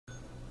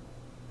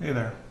Hey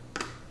there.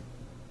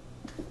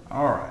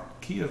 Alright,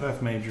 key of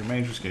F major,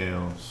 major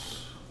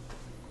scales.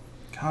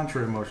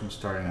 Contrary motion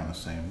starting on the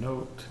same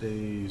note.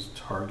 Today's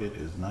target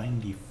is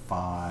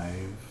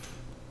 95.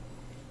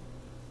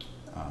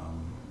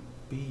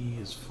 B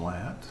is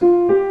flat.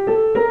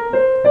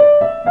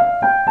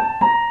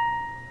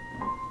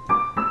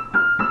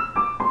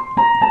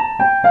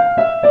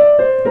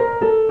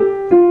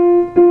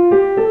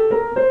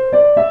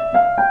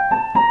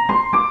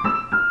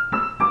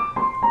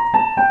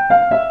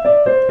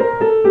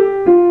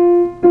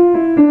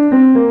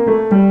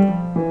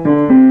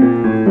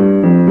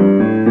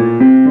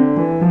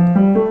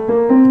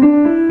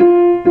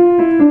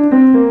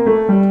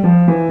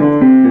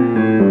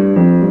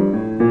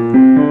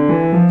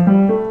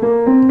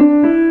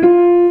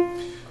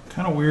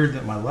 Weird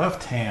that my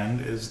left hand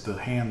is the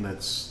hand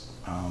that's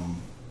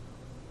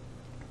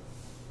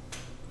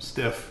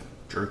stiff,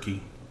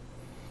 jerky.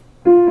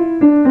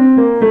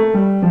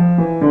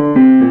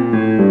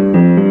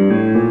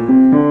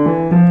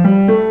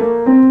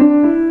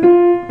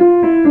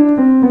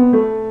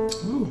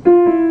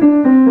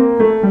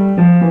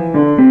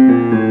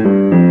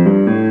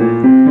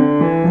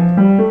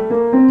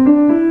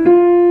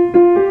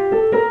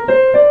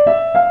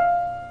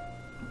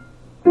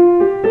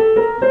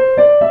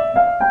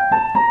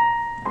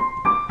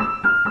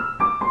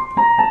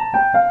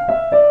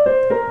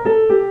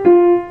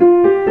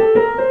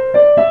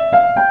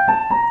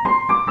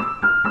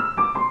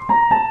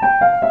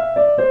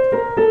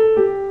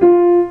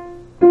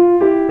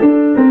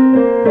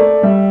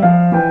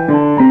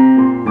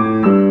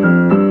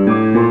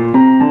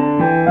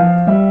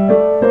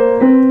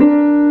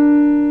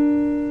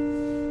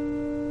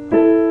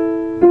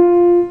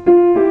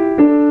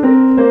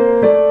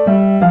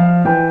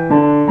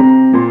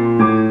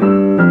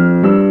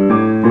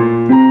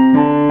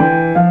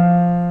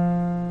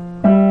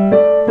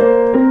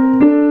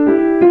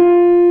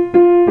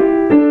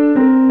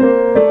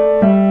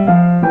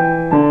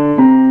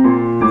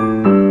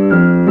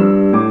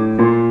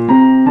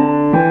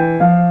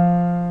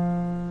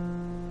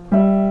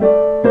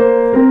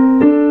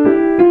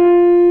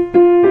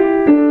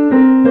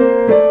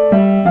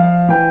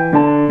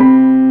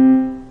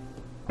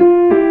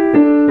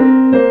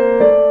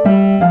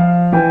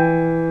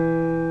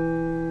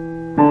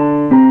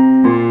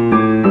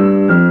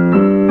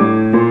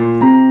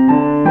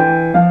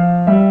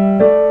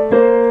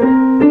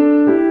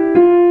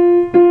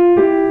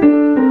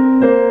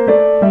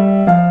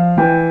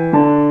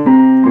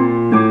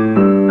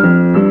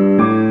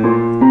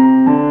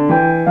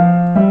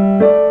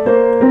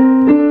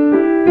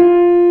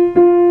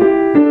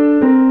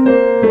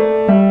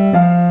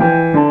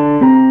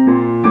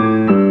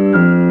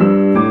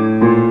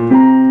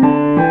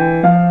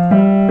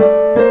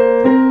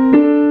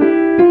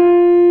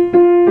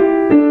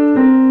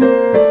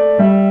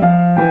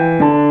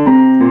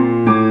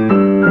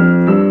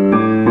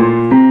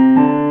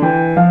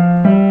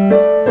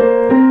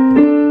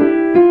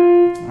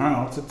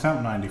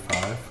 Attempt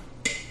 95.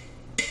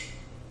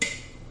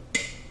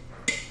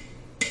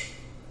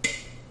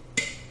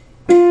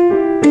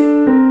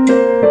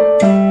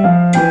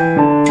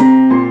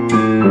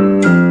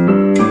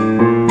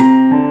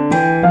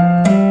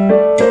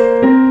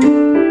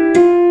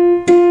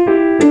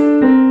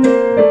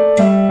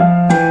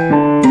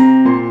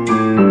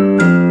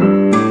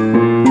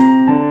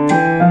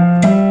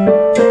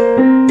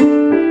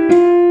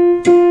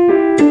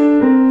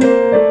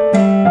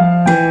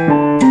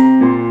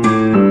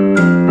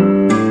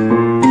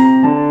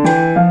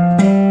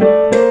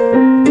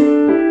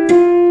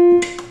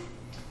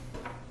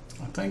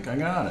 I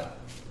got it.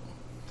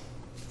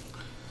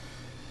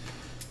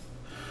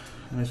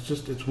 And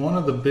it's one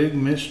of the big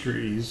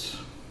mysteries,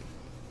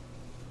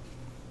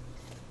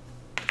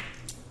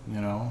 you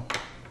know,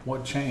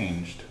 what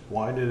changed?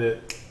 Why did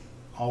it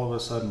all of a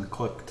sudden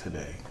click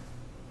today?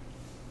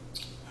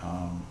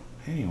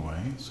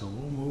 Anyway, so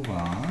we'll move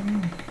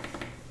on.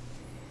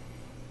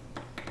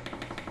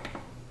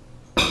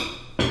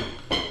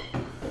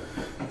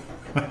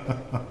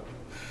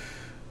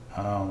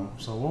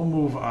 So we'll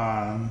move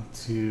on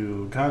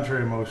to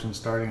contrary motion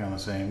starting on the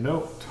same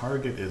note.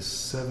 Target is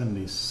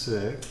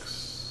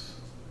 76.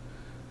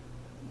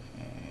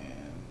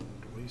 And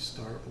we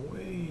start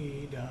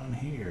way down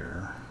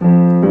here.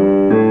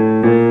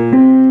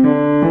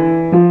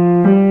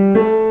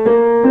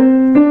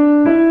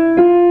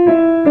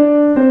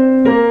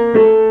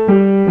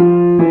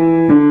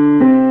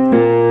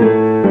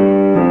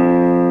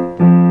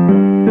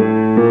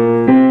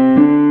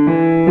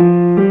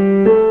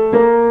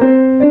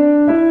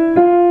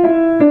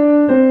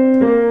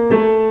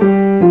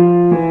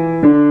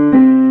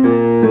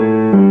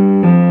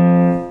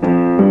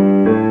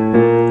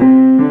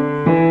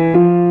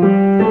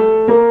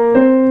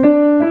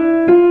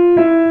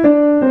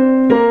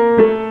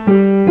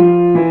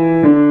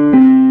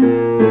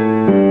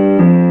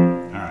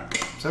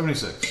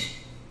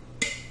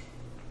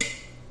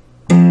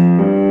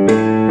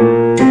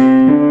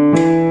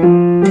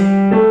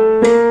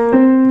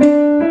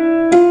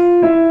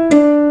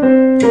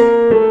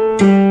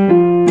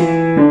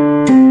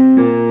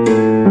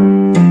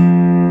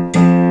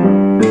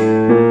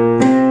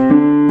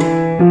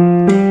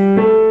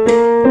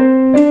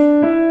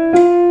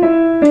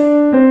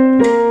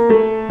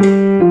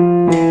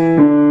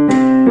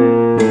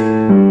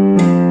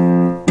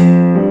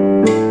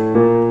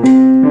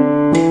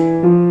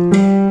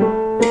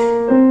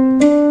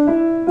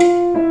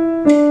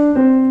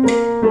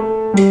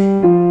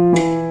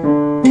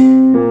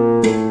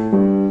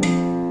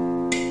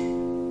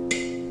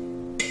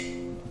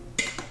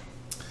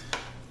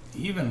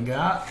 even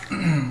got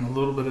a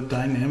little bit of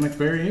dynamic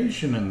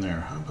variation in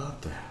there. How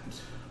about that?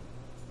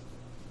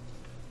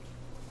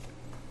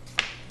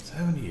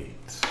 78.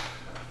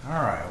 All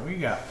right, we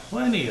got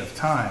plenty of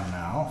time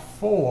now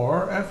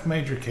for F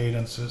major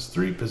cadences,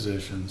 3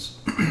 positions.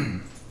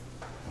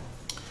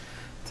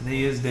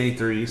 Today is day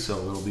 3, so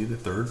it'll be the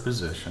 3rd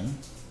position.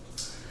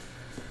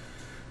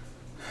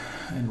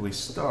 And we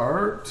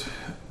start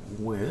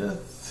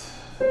with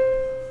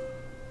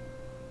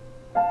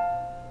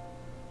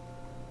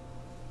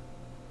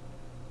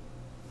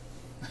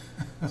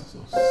so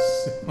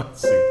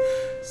let's see,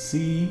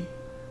 C,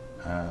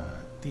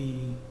 D,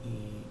 E,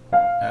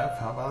 F.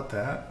 How about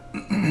that?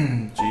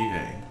 G,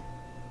 A,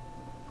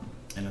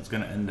 and it's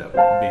going to end up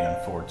being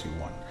 4, 2,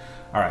 1.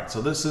 All right,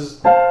 so this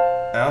is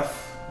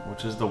F,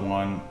 which is the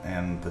 1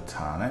 and the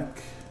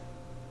tonic.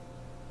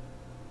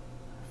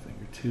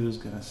 Finger 2 is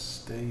going to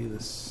stay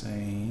the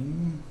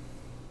same.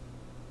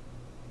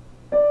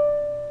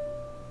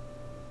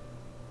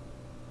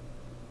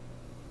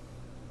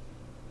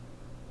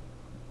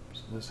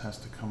 So this has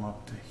to come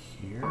up to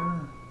here.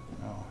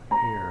 No,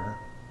 here.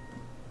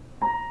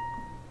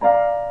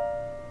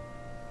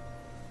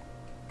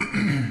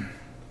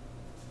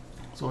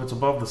 So it's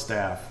above the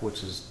staff,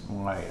 which is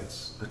why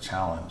it's a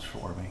challenge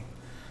for me.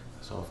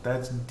 So if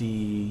that's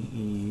D,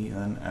 E,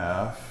 then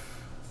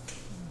F,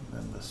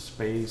 then the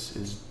space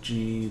is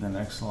G, the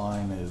next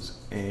line is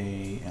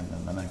A, and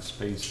then the next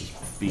space is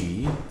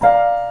B.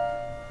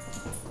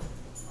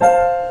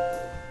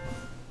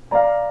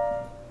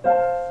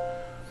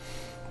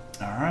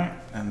 All right,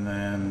 and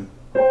then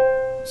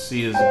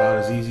C is about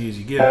as easy as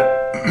you get,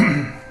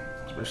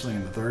 especially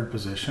in the 3rd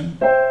position.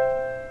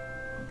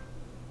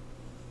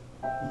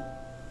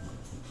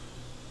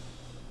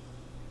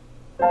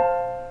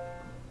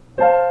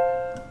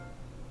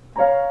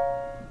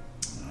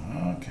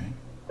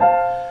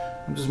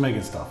 I'm just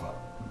making stuff up.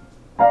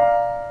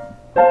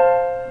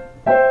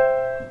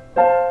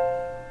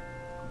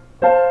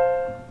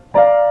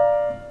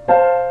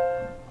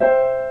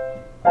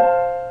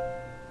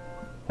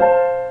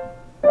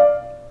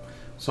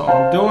 So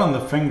I'm doing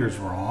the fingers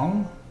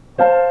wrong,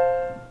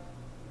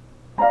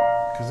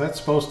 because that's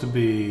supposed to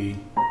be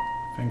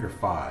finger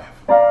 5,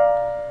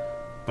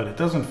 but it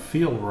doesn't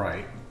feel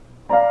right.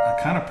 I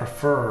kind of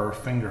prefer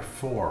finger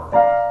 4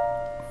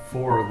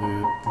 for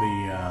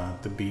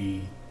the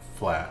B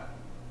flat.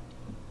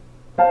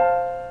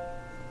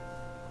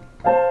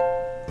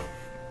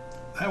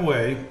 That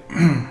way,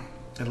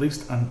 at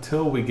least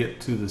until we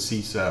get to the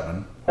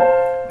C7,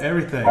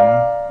 everything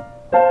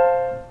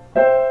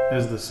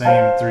is the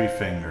same 3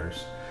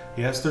 fingers.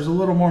 Yes, there's a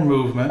little more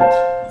movement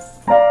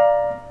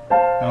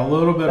and a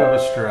little bit of a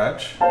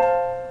stretch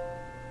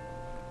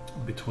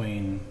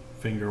between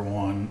finger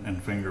 1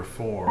 and finger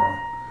 4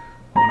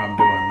 when I'm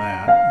doing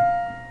that.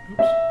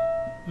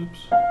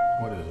 Oops,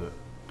 what is it?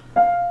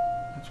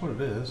 That's what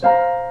it is.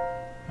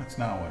 That's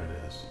not what it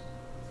is.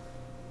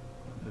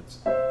 It's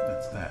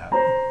that.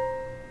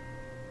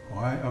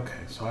 Why?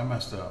 Okay, so I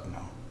messed up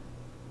now.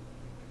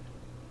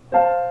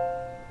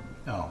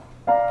 No.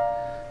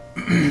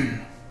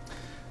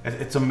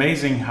 It's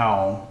amazing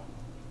how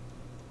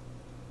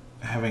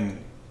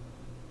having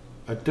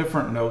a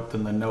different note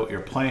than the note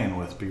you're playing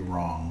with be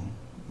wrong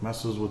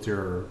messes with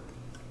your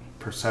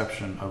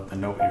perception of the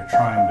note you're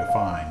trying to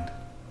find.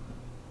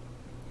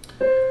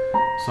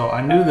 So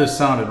I knew this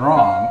sounded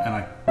wrong, and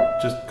I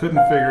just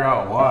couldn't figure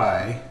out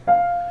why,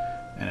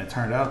 and it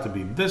turned out to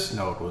be this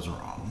note was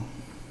wrong.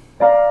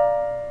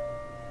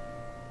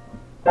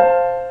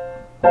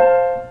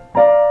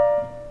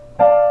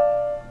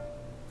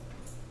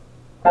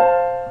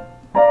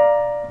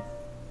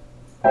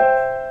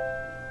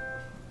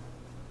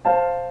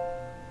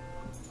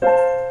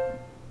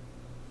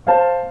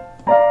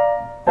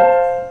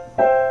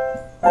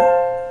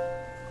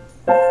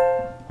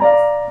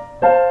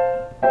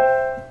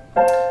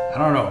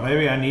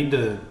 Maybe I need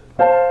to,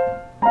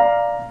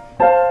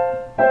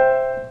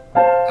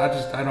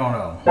 I don't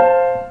know.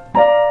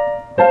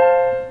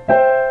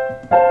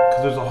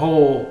 Because there's a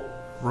whole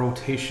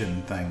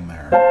rotation thing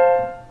there.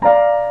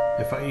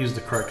 If I use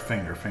the correct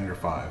finger, finger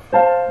 5.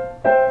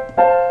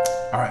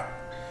 All right,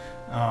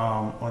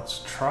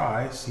 let's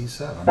try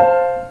C7.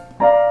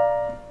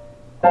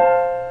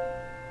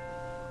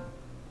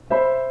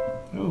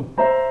 Ooh.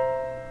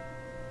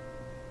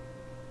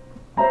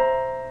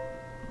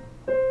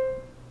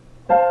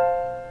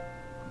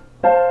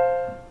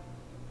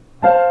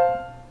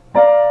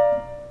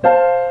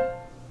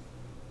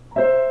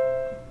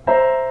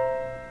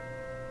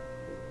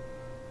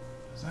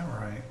 Is that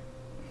right?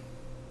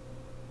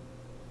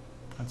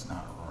 That's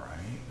not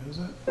right, is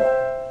it?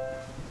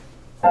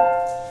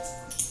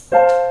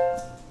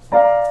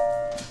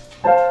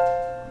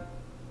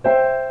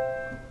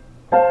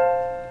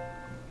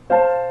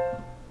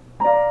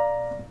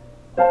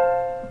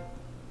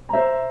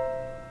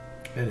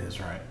 It is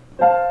right.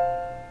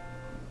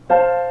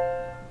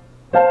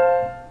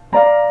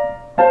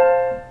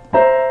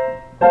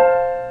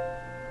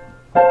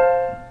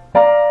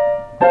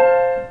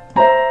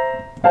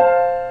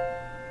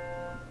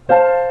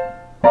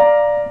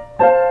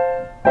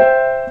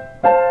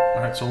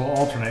 Alright, so we'll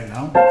alternate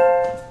now.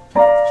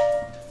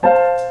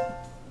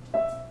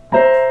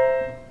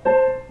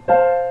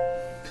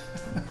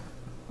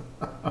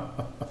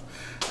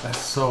 That's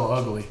so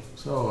ugly.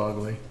 So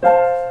ugly.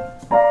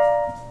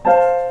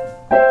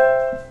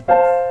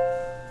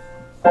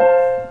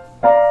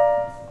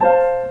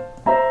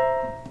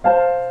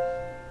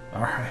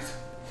 Alright.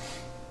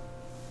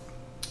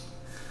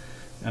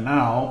 And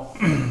now,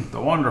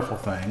 the wonderful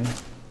thing,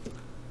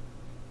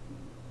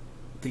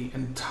 the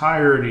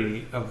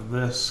entirety of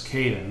this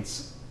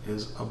cadence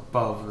is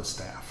above the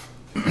staff.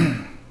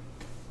 The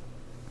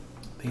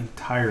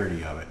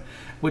entirety of it.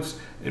 Which,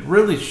 it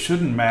really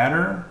shouldn't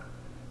matter.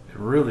 It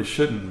really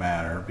shouldn't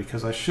matter,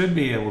 because I should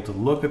be able to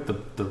look at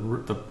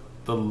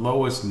the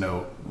lowest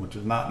note, which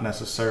is not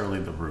necessarily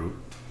the root.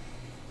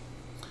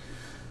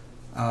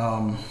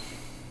 And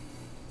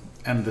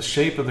the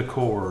shape of the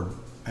chord,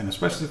 and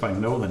especially if I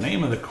know the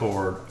name of the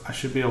chord, I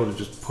should be able to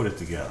just put it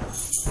together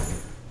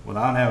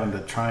without having to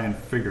try and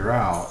figure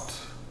out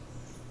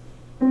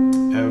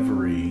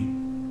every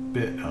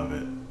bit of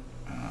it.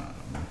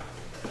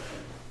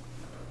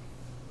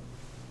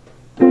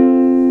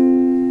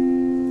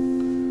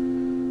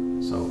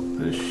 So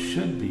this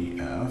should be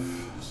F,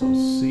 so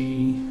C,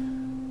 E,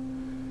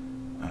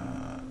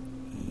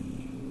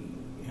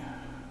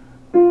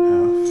 F, A,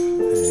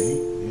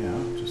 yeah,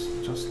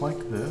 just like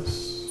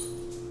this.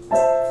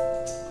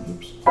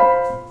 Oops,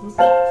 oops.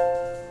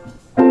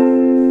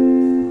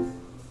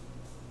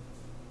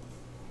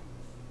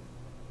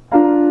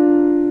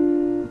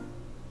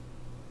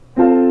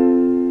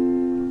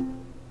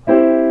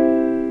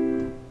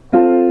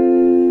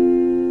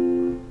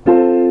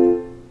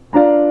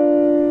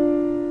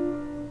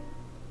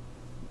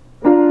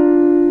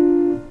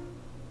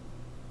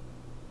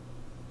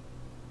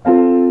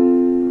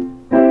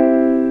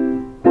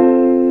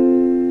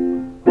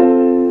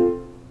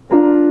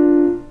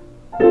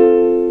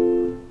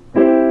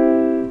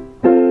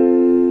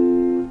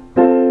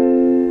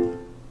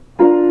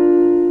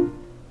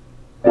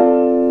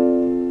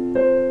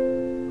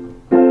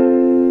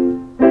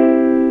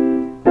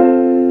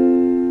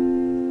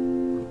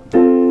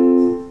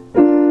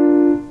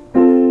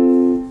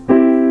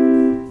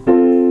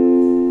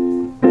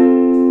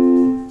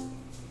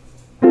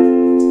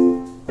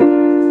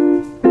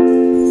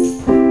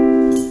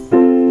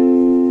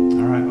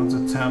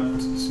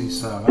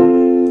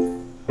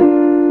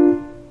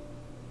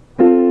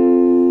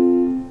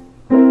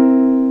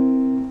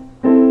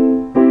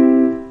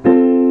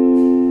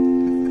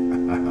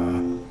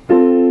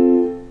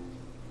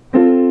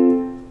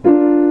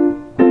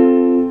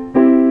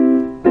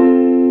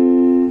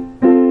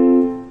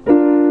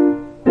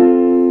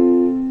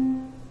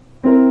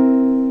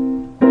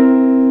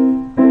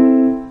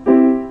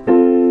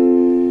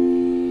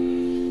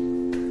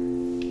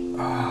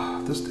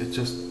 It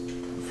just,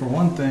 for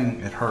one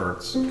thing, it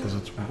hurts because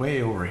it's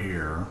way over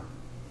here.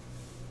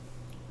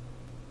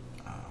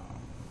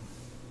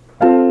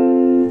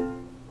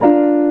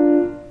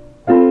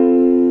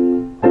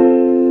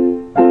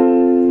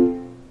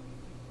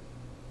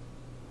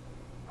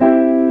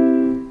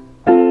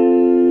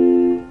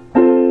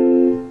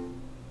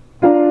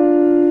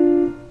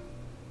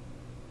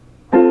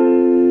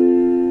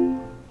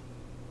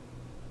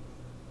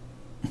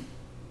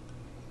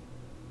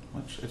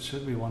 Which it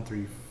should be 1,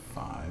 3,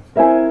 5.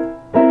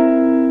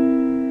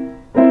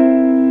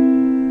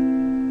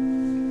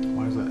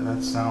 Why is that?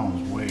 That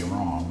sounds way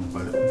wrong,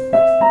 but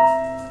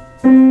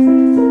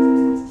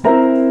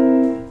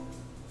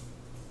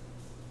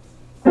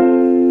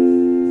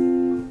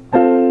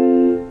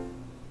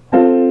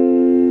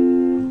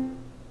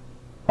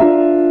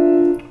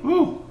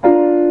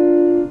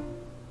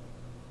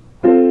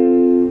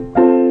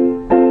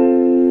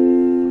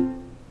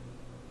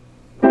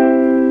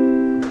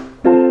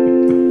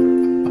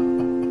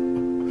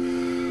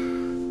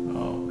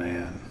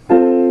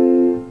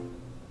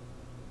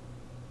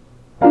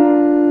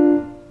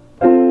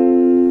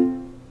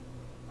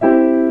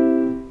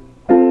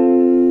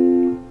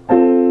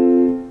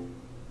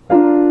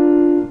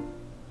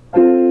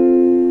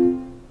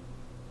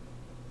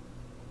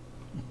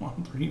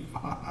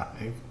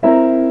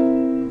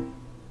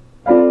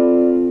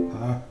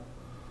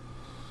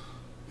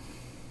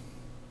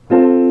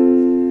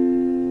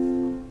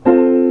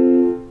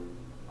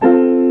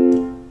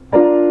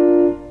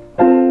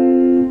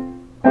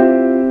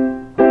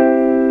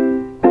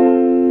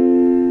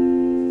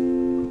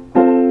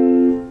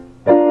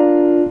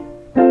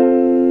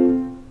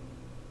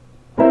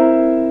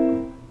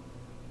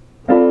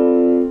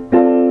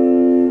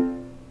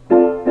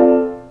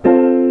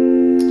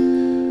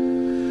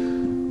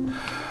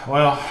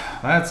well,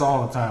 that's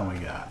all the time we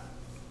got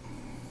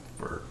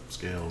for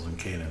scales and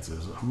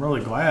cadences. I'm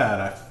really glad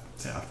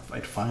I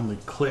finally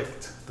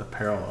clicked the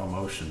parallel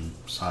motion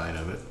side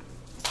of it.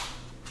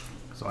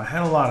 So I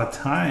had a lot of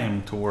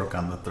time to work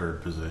on the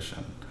third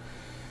position.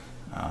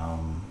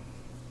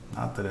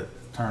 Not that it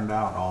turned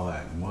out all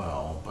that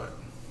well, but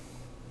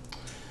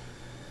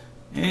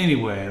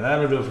anyway,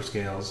 that'll do it for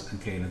scales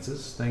and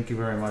cadences. Thank you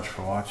very much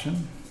for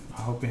watching.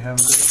 I hope you have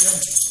a great day.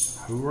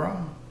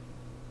 Hoorah!